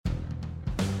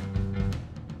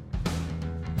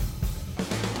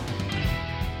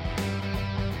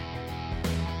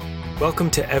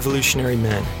Welcome to Evolutionary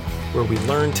Men, where we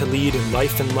learn to lead in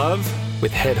life and love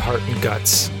with head, heart, and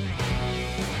guts.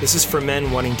 This is for men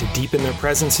wanting to deepen their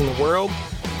presence in the world,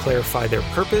 clarify their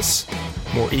purpose,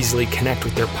 more easily connect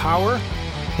with their power,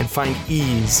 and find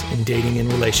ease in dating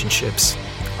and relationships.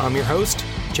 I'm your host,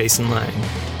 Jason Lang.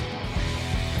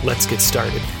 Let's get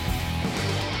started.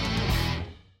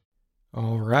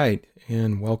 All right,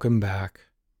 and welcome back.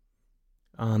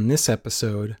 On this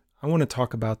episode, I want to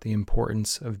talk about the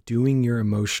importance of doing your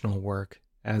emotional work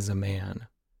as a man.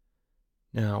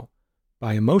 Now,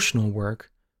 by emotional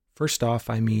work, first off,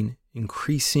 I mean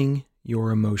increasing your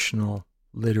emotional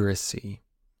literacy.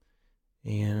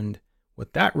 And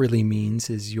what that really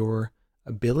means is your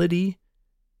ability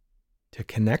to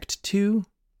connect to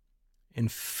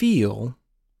and feel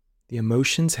the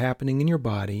emotions happening in your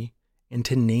body and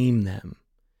to name them.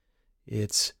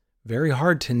 It's very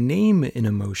hard to name an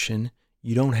emotion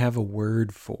you don't have a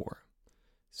word for.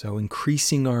 So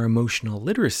increasing our emotional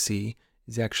literacy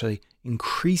is actually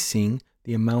increasing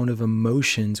the amount of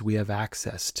emotions we have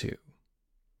access to.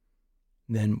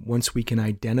 Then once we can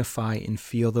identify and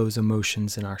feel those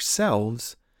emotions in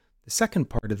ourselves, the second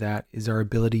part of that is our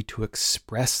ability to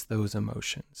express those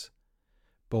emotions,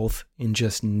 both in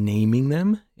just naming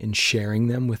them and sharing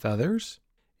them with others,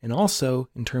 and also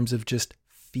in terms of just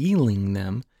feeling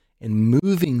them and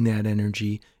moving that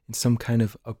energy in some kind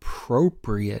of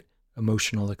appropriate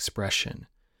emotional expression,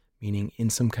 meaning in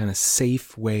some kind of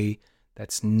safe way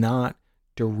that's not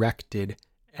directed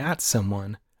at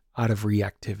someone out of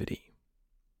reactivity.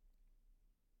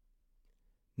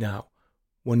 Now,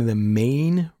 one of the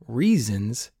main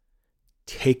reasons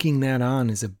taking that on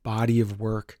as a body of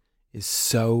work is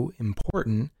so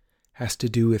important has to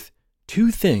do with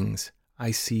two things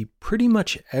I see pretty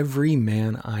much every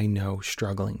man I know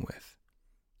struggling with.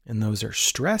 And those are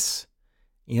stress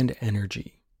and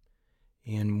energy.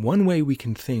 And one way we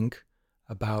can think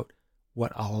about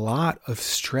what a lot of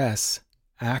stress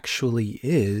actually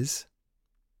is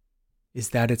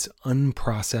that it's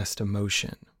unprocessed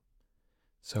emotion.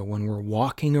 So when we're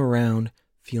walking around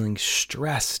feeling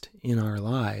stressed in our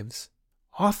lives,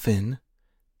 often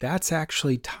that's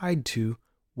actually tied to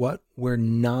what we're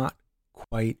not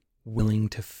quite willing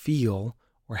to feel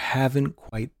or haven't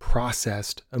quite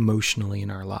processed emotionally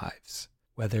in our lives,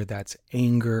 whether that's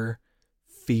anger,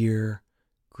 fear,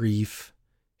 grief,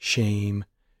 shame,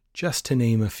 just to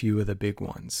name a few of the big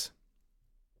ones.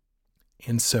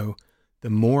 And so the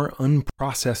more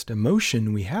unprocessed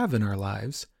emotion we have in our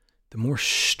lives, the more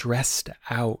stressed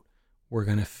out we're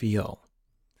going to feel.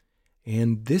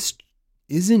 And this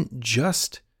isn't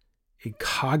just a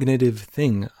cognitive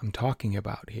thing I'm talking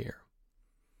about here.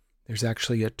 There's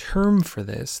actually a term for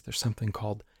this. There's something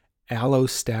called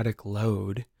allostatic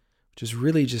load, which is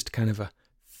really just kind of a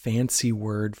fancy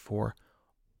word for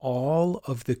all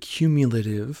of the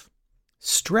cumulative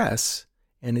stress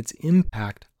and its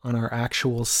impact on our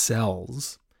actual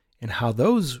cells and how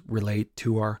those relate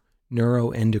to our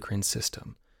neuroendocrine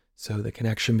system. So the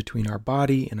connection between our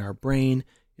body and our brain,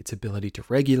 its ability to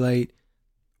regulate,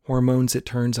 hormones it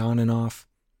turns on and off,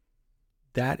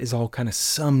 that is all kind of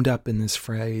summed up in this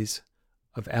phrase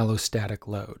of allostatic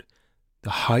load. The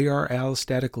higher our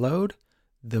allostatic load,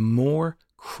 the more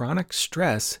chronic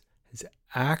stress has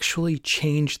actually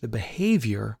changed the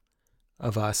behavior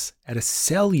of us at a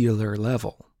cellular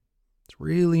level. It's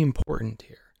really important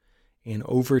here. And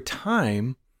over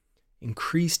time,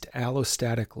 increased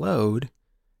allostatic load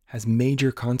has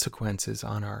major consequences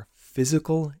on our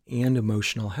physical and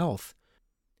emotional health.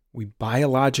 We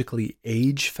biologically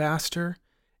age faster,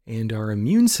 and our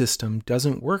immune system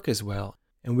doesn't work as well,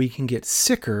 and we can get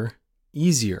sicker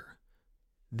easier.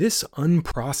 This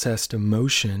unprocessed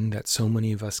emotion that so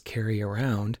many of us carry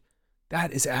around,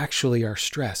 that is actually our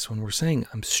stress. When we're saying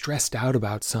I'm stressed out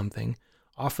about something,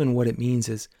 often what it means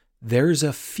is there's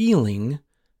a feeling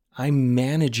I'm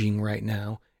managing right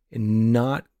now and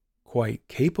not quite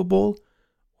capable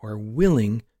or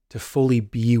willing to fully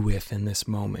be with in this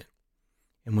moment.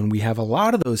 And when we have a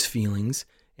lot of those feelings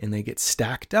and they get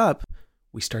stacked up,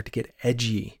 we start to get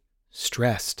edgy,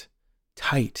 stressed,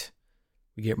 tight.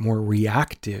 We get more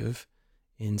reactive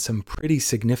in some pretty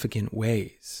significant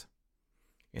ways.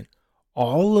 And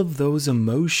all of those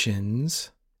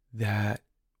emotions that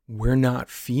we're not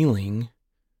feeling,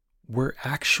 we're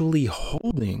actually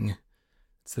holding.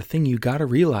 It's the thing you got to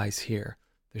realize here.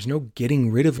 There's no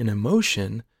getting rid of an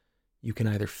emotion. You can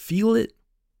either feel it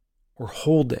or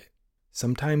hold it.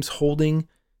 Sometimes holding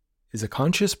is a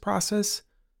conscious process.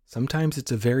 Sometimes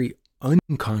it's a very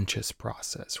unconscious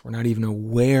process. We're not even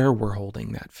aware we're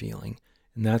holding that feeling.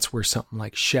 And that's where something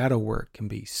like shadow work can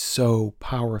be so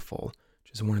powerful.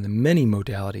 which is one of the many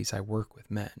modalities I work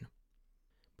with men.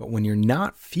 But when you're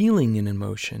not feeling an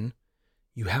emotion,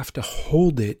 you have to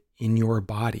hold it in your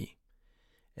body.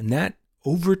 And that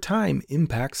over time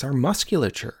impacts our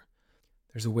musculature.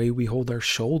 There's a way we hold our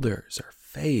shoulders, our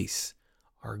face,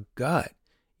 our gut,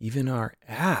 even our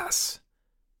ass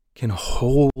can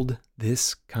hold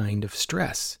this kind of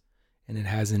stress. And it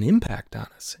has an impact on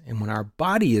us. And when our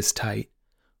body is tight,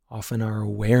 often our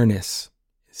awareness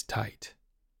is tight.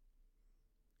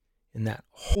 And that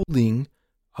holding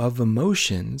of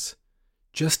emotions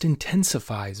just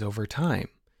intensifies over time.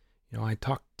 I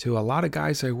talk to a lot of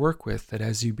guys I work with that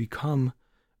as you become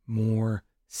more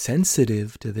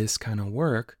sensitive to this kind of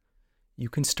work, you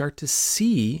can start to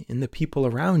see in the people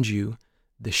around you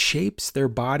the shapes their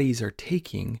bodies are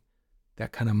taking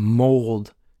that kind of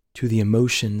mold to the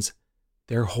emotions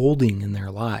they're holding in their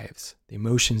lives, the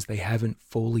emotions they haven't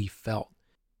fully felt.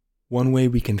 One way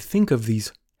we can think of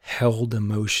these held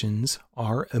emotions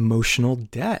are emotional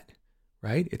debt,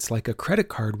 right? It's like a credit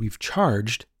card we've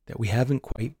charged that we haven't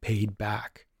quite paid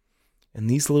back. And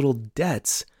these little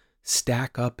debts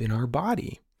stack up in our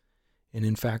body. And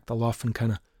in fact, they'll often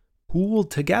kind of pool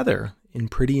together in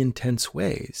pretty intense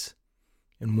ways.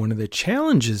 And one of the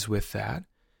challenges with that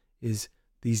is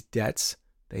these debts,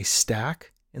 they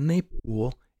stack and they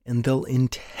pool and they'll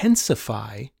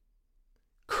intensify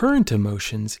current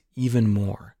emotions even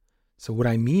more. So what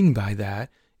I mean by that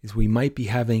is we might be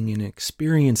having an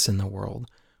experience in the world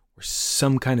where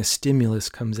some kind of stimulus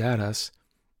comes at us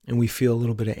and we feel a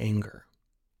little bit of anger.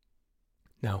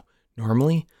 Now,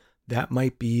 normally that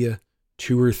might be a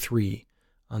 2 or 3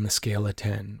 on the scale of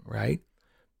 10, right?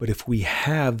 But if we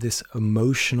have this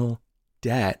emotional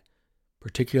debt,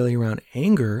 particularly around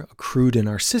anger accrued in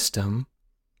our system,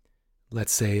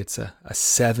 let's say it's a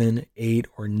 7, 8,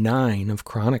 or 9 of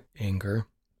chronic anger,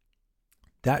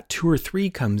 that 2 or 3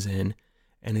 comes in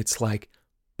and it's like,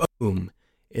 boom,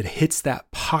 it hits that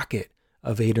pocket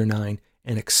of 8 or 9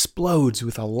 and explodes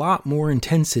with a lot more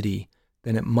intensity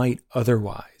than it might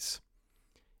otherwise.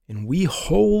 And we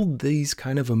hold these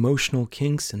kind of emotional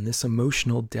kinks and this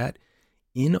emotional debt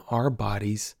in our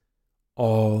bodies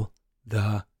all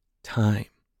the time.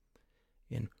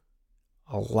 And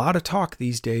a lot of talk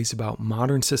these days about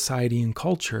modern society and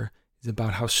culture is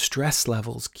about how stress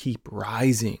levels keep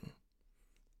rising.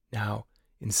 Now,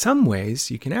 in some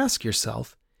ways, you can ask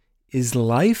yourself, is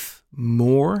life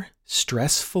more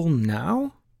stressful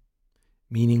now?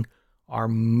 Meaning, are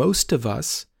most of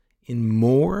us in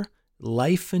more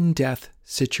life and death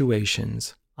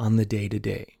situations on the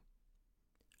day-to-day?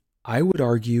 I would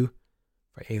argue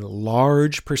for a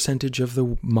large percentage of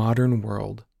the modern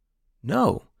world,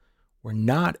 no, we're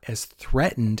not as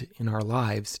threatened in our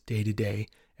lives day-to-day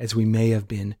as we may have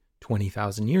been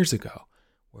 20,000 years ago,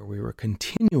 where we were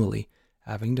continually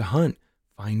having to hunt,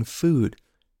 find food,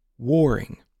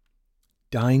 warring,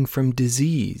 dying from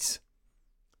disease.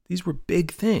 These were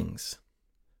big things.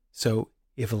 So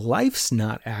if life's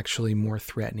not actually more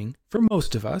threatening for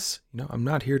most of us, I'm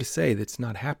not here to say that it's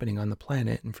not happening on the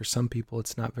planet, and for some people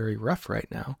it's not very rough right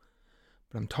now,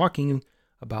 but I'm talking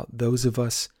about those of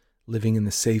us living in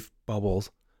the safe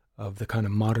bubbles of the kind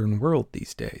of modern world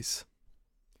these days.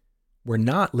 We're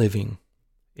not living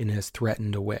in as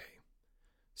threatened a way.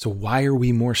 So why are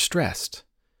we more stressed?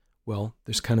 Well,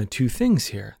 there's kind of 2 things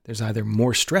here. There's either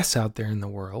more stress out there in the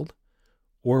world,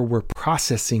 or we're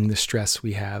processing the stress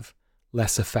we have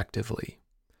less effectively.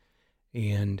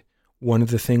 And one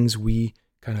of the things we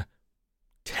kind of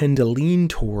tend to lean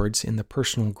towards in the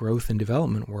personal growth and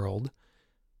development world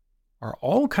are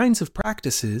all kinds of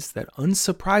practices that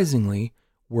unsurprisingly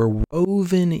were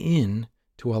woven in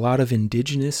to a lot of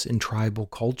indigenous and tribal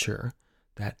culture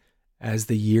that as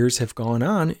the years have gone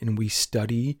on and we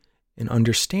study and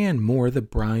understand more the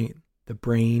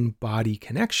brain-body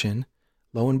connection,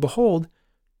 lo and behold,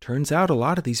 turns out a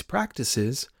lot of these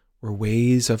practices were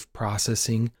ways of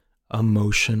processing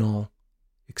emotional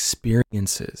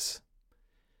experiences.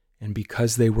 And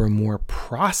because they were more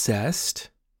processed,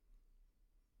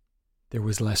 there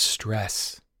was less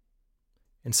stress.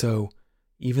 And so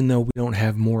even though we don't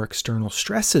have more external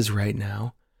stresses right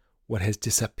now, what has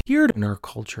disappeared in our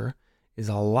culture is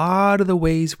a lot of the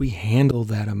ways we handle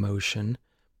that emotion,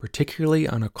 particularly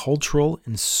on a cultural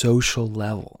and social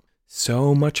level.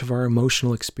 So much of our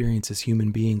emotional experience as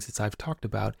human beings, as I've talked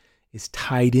about, is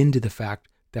tied into the fact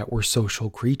that we're social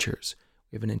creatures.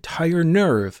 We have an entire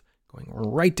nerve going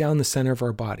right down the center of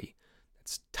our body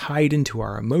that's tied into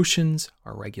our emotions,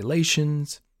 our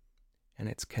regulations, and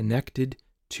it's connected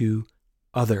to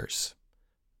others.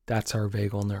 That's our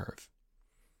vagal nerve.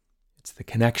 It's the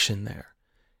connection there.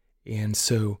 And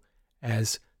so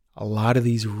as a lot of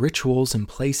these rituals and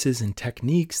places and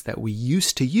techniques that we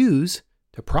used to use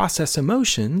to process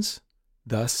emotions,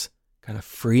 thus kind of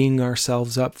freeing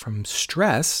ourselves up from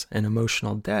stress and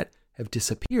emotional debt, have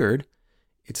disappeared.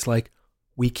 It's like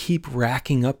we keep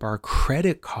racking up our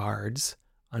credit cards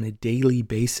on a daily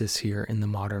basis here in the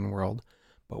modern world,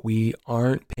 but we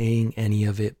aren't paying any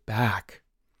of it back.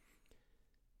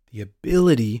 The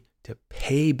ability to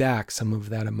pay back some of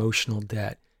that emotional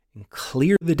debt and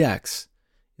clear the decks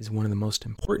is one of the most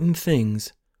important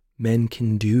things men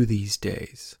can do these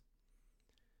days.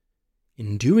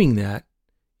 In doing that,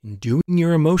 in doing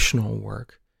your emotional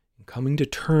work, and coming to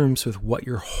terms with what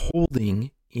you're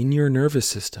holding in your nervous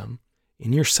system,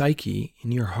 in your psyche,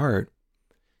 in your heart,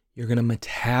 you're going to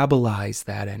metabolize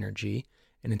that energy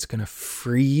and it's going to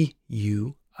free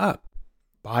you up.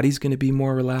 Body's going to be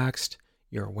more relaxed,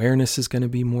 your awareness is going to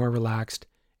be more relaxed,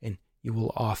 and you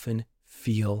will often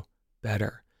feel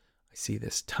better. I see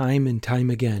this time and time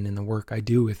again in the work I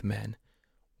do with men.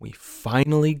 We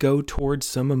finally go towards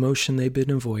some emotion they've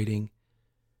been avoiding.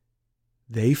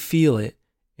 They feel it,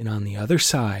 and on the other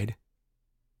side,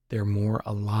 they're more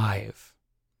alive.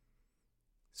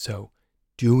 So,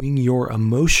 doing your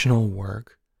emotional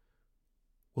work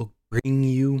will bring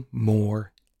you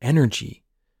more energy.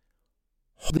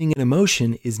 Holding an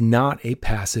emotion is not a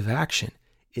passive action.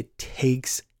 It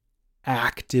takes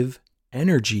active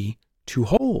energy to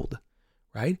hold,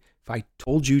 right? If I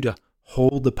told you to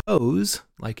hold a pose,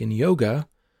 like in yoga,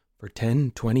 for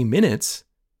 10, 20 minutes,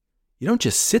 you don't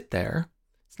just sit there.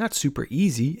 It's not super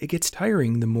easy. It gets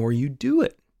tiring the more you do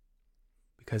it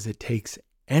because it takes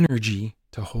energy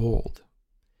to hold.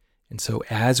 And so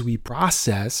as we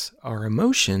process our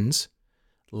emotions,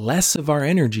 less of our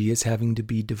energy is having to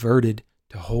be diverted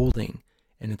to holding,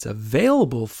 and it's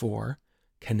available for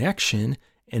connection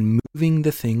and moving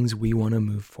the things we want to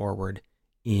move forward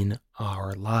in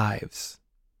our lives.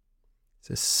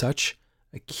 This is such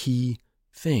a key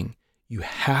thing. You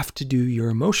have to do your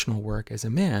emotional work as a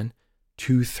man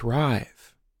to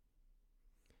thrive.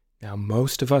 Now,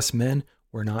 most of us men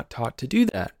were not taught to do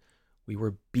that. We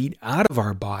were beat out of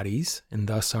our bodies and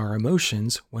thus our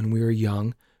emotions when we were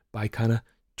young by kind of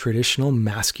traditional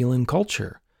masculine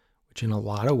culture, which in a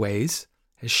lot of ways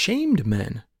has shamed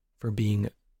men for being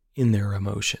in their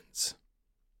emotions.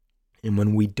 And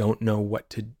when we don't know what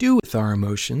to do with our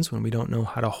emotions, when we don't know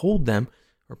how to hold them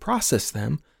or process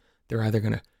them, they're either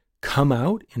going to come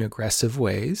out in aggressive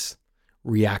ways,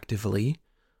 reactively,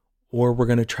 or we're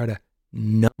going to try to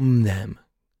numb them.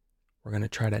 We're going to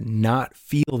try to not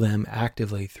feel them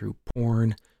actively through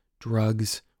porn,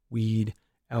 drugs, weed,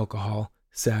 alcohol,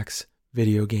 sex,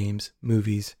 video games,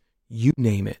 movies, you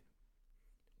name it.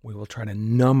 We will try to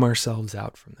numb ourselves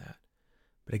out from that.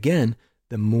 But again,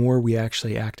 the more we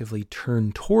actually actively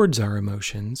turn towards our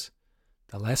emotions,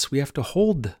 the less we have to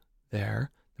hold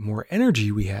there, the more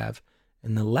energy we have,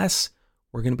 and the less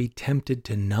we're going to be tempted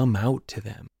to numb out to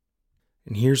them.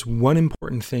 And here's one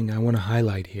important thing I want to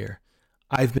highlight here.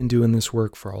 I've been doing this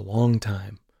work for a long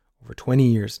time, over 20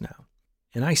 years now,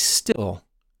 and I still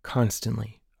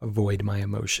constantly avoid my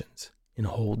emotions and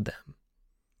hold them.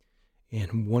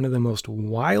 And one of the most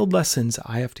wild lessons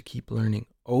I have to keep learning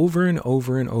over and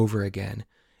over and over again,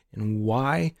 and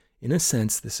why, in a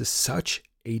sense, this is such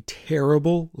a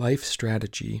terrible life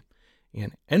strategy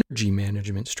and energy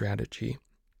management strategy,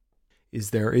 is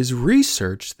there is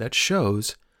research that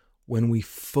shows when we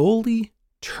fully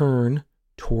turn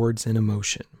towards an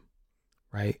emotion,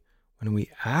 right? When we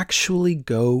actually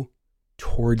go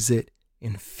towards it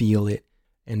and feel it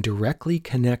and directly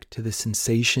connect to the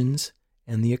sensations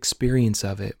and the experience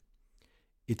of it,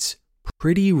 it's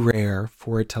pretty rare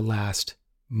for it to last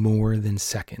more than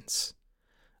seconds.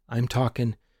 I'm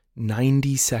talking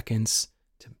 90 seconds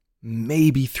to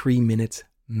maybe 3 minutes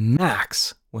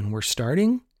max when we're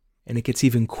starting, and it gets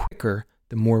even quicker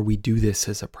the more we do this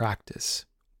as a practice.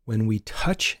 When we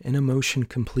touch an emotion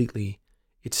completely,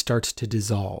 it starts to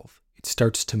dissolve. It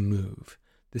starts to move.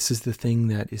 This is the thing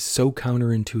that is so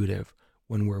counterintuitive.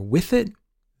 When we're with it,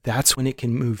 that's when it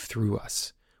can move through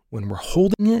us. When we're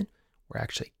holding it, we're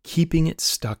actually keeping it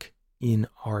stuck in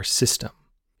our system.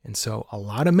 And so a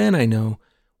lot of men I know,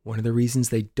 one of the reasons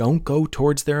they don't go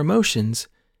towards their emotions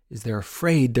is they're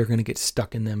afraid they're going to get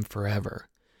stuck in them forever.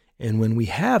 And when we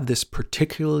have this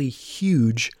particularly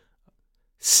huge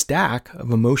stack of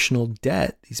emotional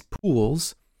debt, these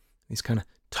pools, these kind of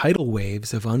tidal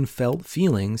waves of unfelt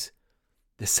feelings,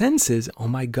 the sense is, oh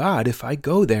my God, if I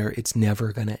go there, it's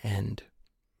never going to end.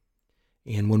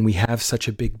 And when we have such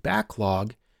a big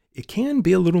backlog, it can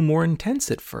be a little more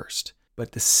intense at first,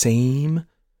 but the same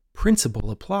principle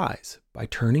applies. By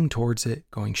turning towards it,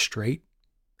 going straight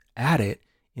at it,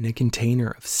 in a container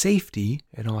of safety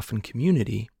and often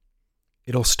community,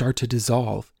 it'll start to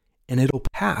dissolve and it'll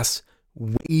pass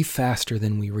way faster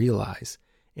than we realize.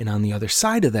 And on the other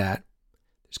side of that,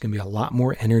 there's going to be a lot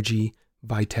more energy,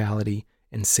 vitality,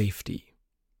 and safety.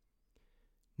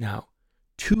 Now,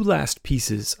 two last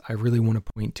pieces I really want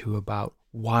to point to about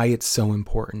why it's so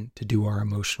important to do our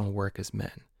emotional work as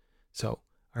men. So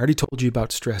I already told you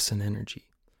about stress and energy.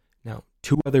 Now,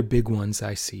 two other big ones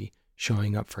I see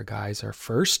showing up for guys are,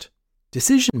 first,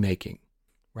 decision making,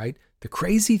 right? The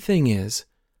crazy thing is,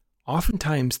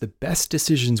 oftentimes the best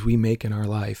decisions we make in our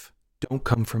life don't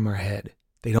come from our head.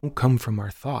 They don't come from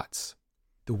our thoughts.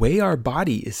 The way our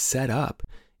body is set up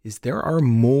is there are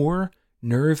more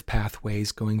nerve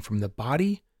pathways going from the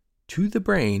body to the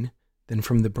brain than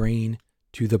from the brain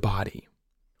to the body.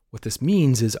 What this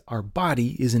means is our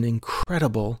body is an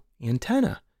incredible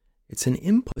antenna. It's an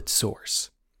input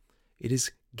source. It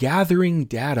is gathering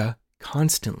data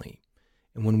constantly.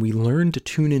 And when we learn to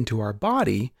tune into our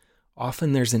body,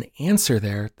 often there's an answer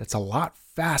there that's a lot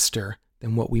faster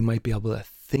than what we might be able to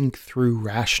think through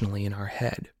rationally in our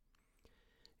head.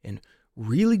 And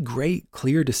really great,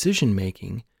 clear decision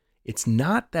making, it's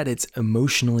not that it's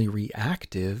emotionally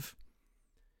reactive,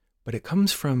 but it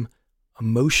comes from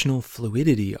emotional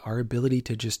fluidity, our ability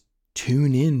to just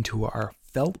tune into our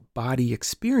felt body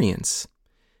experience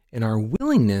and our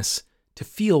willingness to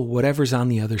feel whatever's on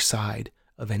the other side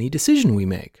of any decision we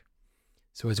make.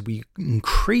 So as we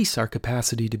increase our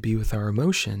capacity to be with our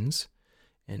emotions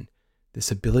and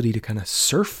this ability to kind of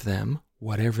surf them,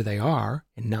 whatever they are,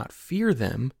 and not fear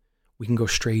them, we can go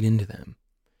straight into them.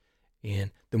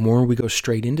 And the more we go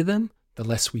straight into them, the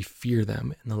less we fear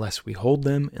them, and the less we hold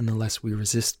them, and the less we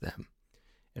resist them.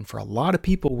 And for a lot of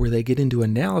people where they get into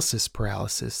analysis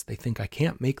paralysis, they think I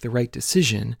can't make the right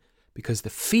decision because the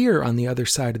fear on the other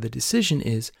side of the decision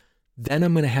is, then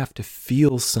I'm going to have to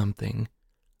feel something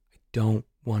I don't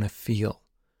want to feel.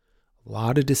 A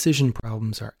lot of decision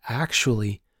problems are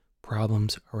actually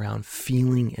problems around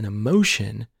feeling and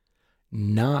emotion,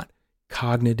 not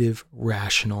cognitive,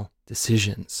 rational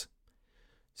decisions.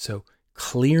 So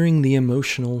clearing the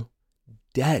emotional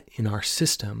debt in our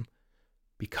system,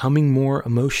 becoming more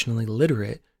emotionally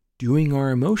literate, doing our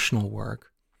emotional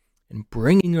work, and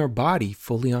bringing our body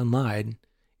fully online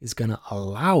is going to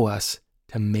allow us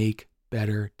to make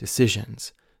better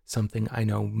decisions, something I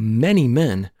know many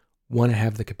men want to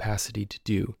have the capacity to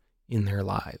do in their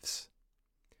lives.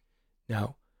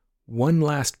 Now, one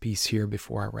last piece here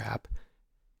before I wrap,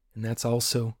 and that's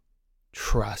also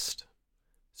trust.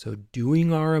 So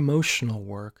doing our emotional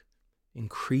work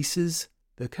increases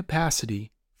the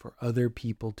capacity for other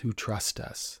people to trust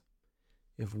us.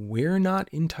 If we're not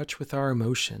in touch with our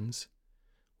emotions,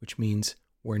 which means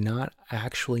we're not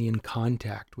actually in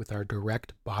contact with our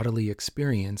direct bodily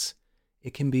experience,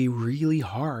 it can be really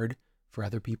hard for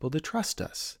other people to trust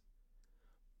us,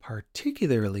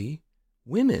 particularly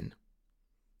women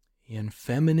and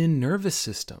feminine nervous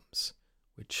systems,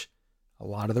 which a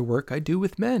lot of the work I do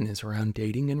with men is around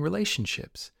dating and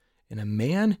relationships. And a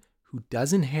man who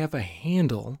doesn't have a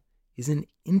handle, isn't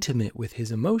intimate with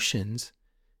his emotions,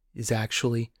 is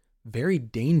actually very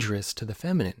dangerous to the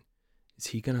feminine. Is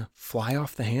he going to fly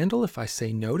off the handle if I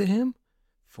say no to him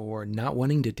for not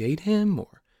wanting to date him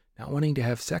or not wanting to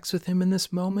have sex with him in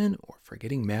this moment or for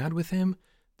getting mad with him?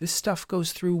 This stuff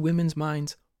goes through women's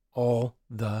minds all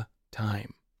the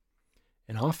time.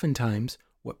 And oftentimes,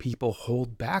 what people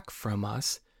hold back from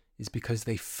us is because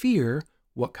they fear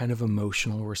what kind of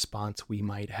emotional response we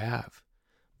might have.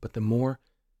 But the more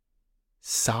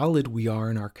solid we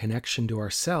are in our connection to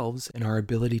ourselves and our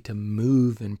ability to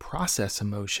move and process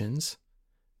emotions,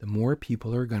 the more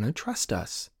people are going to trust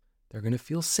us. They're going to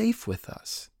feel safe with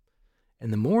us.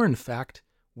 And the more, in fact,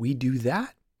 we do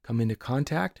that, come into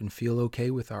contact and feel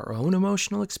okay with our own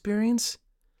emotional experience,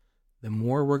 the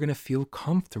more we're going to feel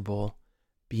comfortable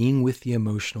being with the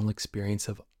emotional experience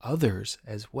of others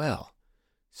as well.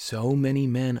 So many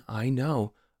men I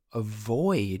know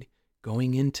avoid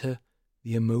going into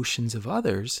the emotions of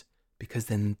others because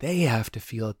then they have to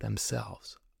feel it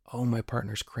themselves. Oh, my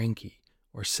partner's cranky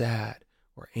or sad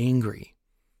or angry.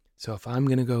 So if I'm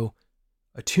going to go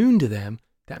attune to them,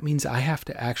 that means I have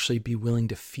to actually be willing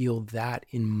to feel that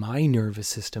in my nervous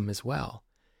system as well.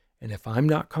 And if I'm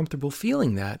not comfortable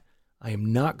feeling that, I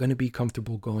am not going to be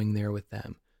comfortable going there with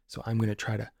them. So I'm going to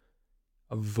try to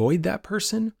avoid that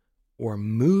person or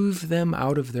move them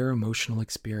out of their emotional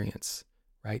experience,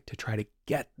 right? To try to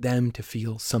get them to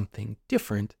feel something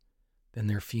different than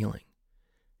they're feeling.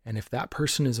 And if that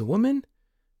person is a woman,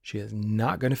 she is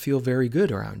not going to feel very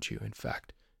good around you. In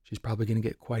fact, she's probably going to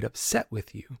get quite upset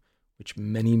with you, which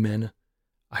many men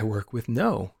I work with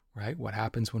no, right? What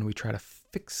happens when we try to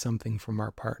fix something from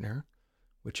our partner,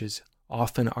 which is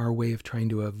often our way of trying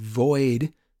to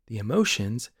avoid the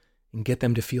emotions and get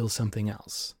them to feel something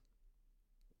else.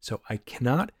 So I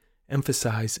cannot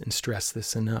emphasize and stress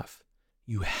this enough.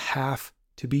 You have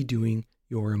to be doing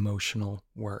your emotional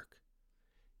work.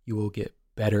 You will get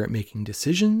better at making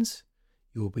decisions.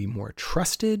 You will be more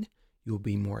trusted. You will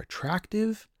be more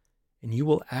attractive. And you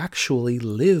will actually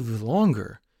live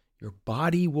longer. Your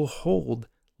body will hold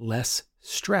less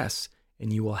stress,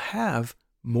 and you will have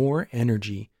more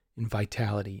energy and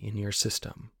vitality in your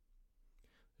system.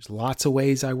 There's lots of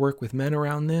ways I work with men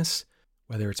around this,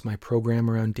 whether it's my program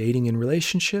around dating and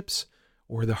relationships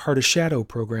or the Heart of Shadow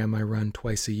program I run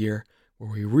twice a year,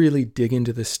 where we really dig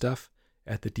into this stuff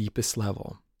at the deepest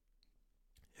level.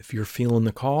 If you're feeling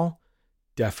the call,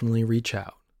 definitely reach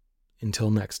out.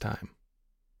 Until next time.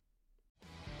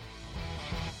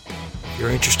 If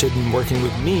you're interested in working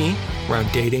with me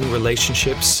around dating,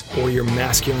 relationships, or your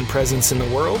masculine presence in the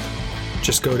world,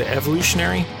 just go to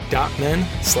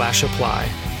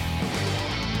evolutionary.men/apply.